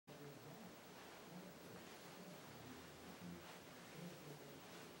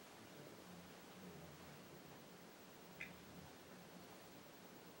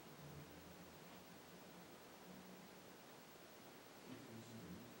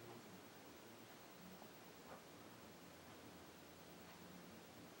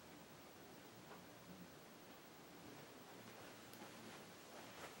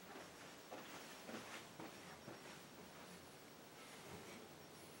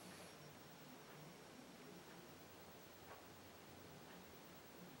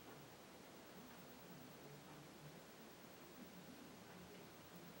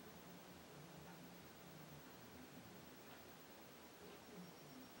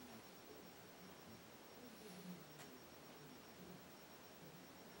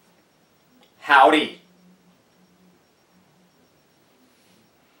Howdy.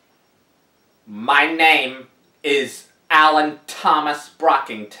 My name is Alan Thomas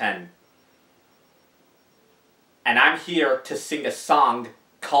Brockington, and I'm here to sing a song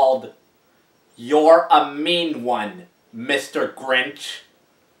called You're a Mean One, Mr. Grinch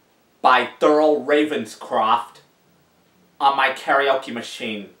by Thurl Ravenscroft on my karaoke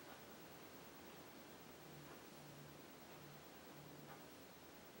machine.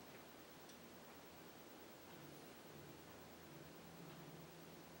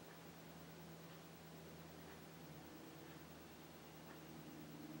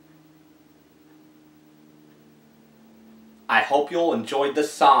 I hope you'll enjoy the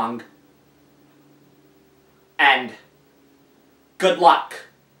song, and good luck.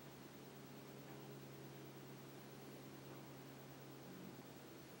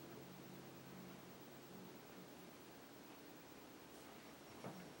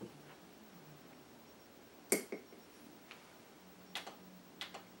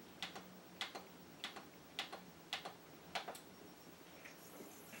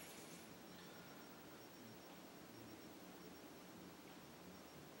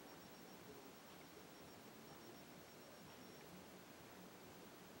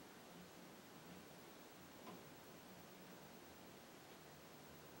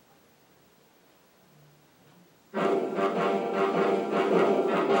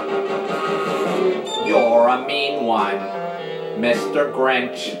 You're a mean one, Mr.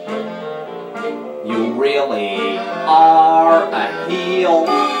 Grinch. You really are a heel.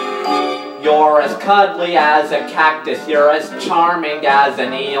 You're as cuddly as a cactus, you're as charming as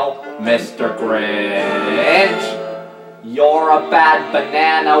an eel, Mr. Grinch. You're a bad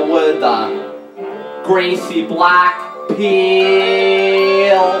banana with a greasy black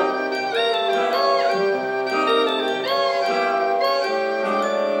peel.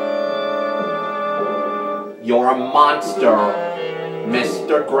 You're a monster,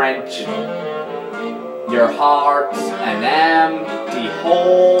 Mr. Grinch. Your heart's an empty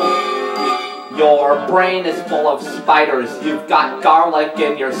hole. Your brain is full of spiders. You've got garlic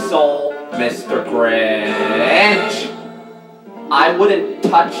in your soul, Mr. Grinch. I wouldn't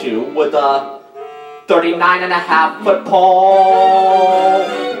touch you with a 39.5-foot pole.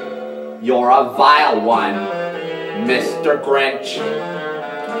 You're a vile one, Mr. Grinch.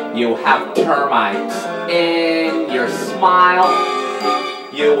 You have termites in your smile.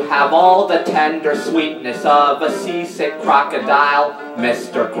 You have all the tender sweetness of a seasick crocodile,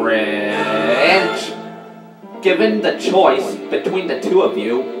 Mr. Grinch. Given the choice between the two of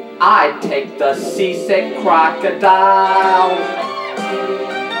you, I'd take the seasick crocodile.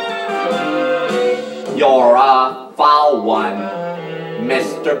 You're a foul one,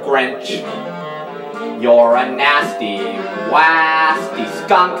 Mr. Grinch. You're a nasty, wasty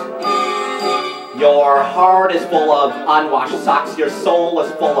skunk. Your heart is full of unwashed socks. Your soul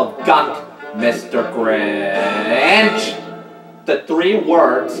is full of gunk, Mr. Grinch. The three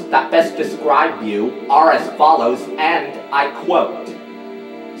words that best describe you are as follows, and I quote: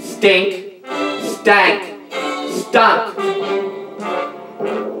 stink, stank, stunk.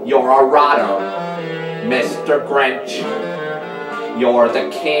 You're a rotter, Mr. Grinch. You're the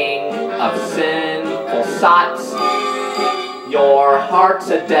king of sinful sots. Your heart's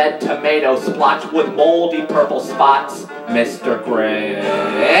a dead tomato splotch with moldy purple spots, Mr.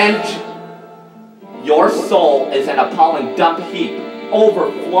 Grinch. Your soul is an appalling dump heap,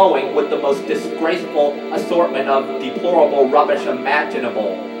 overflowing with the most disgraceful assortment of deplorable rubbish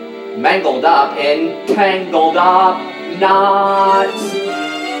imaginable, mangled up in tangled up knots.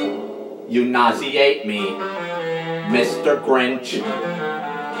 You nauseate me, Mr. Grinch,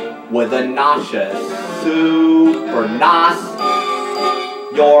 with a nauseous super nos.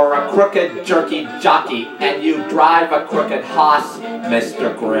 You're a crooked jerky jockey, and you drive a crooked hoss,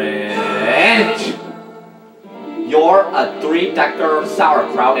 Mr. Grinch. You're a 3-decker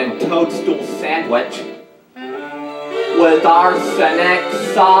sauerkraut and toadstool sandwich with arsenic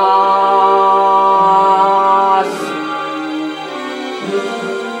sauce.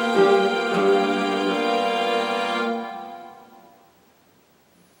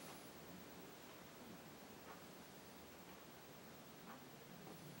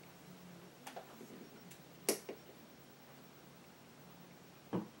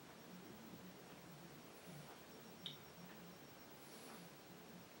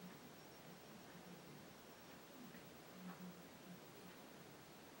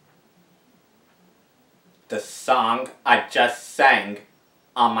 The song I just sang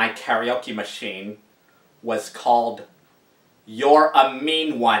on my karaoke machine was called You're a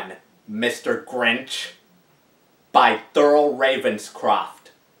Mean One, Mr. Grinch by Thurl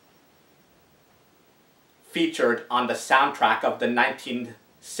Ravenscroft. featured on the soundtrack of the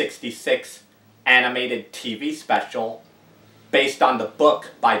 1966 animated TV special based on the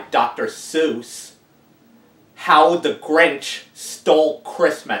book by Dr. Seuss, How the Grinch Stole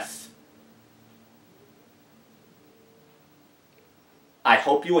Christmas. I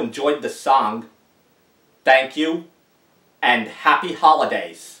hope you enjoyed the song. Thank you, and happy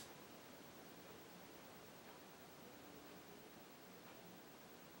holidays.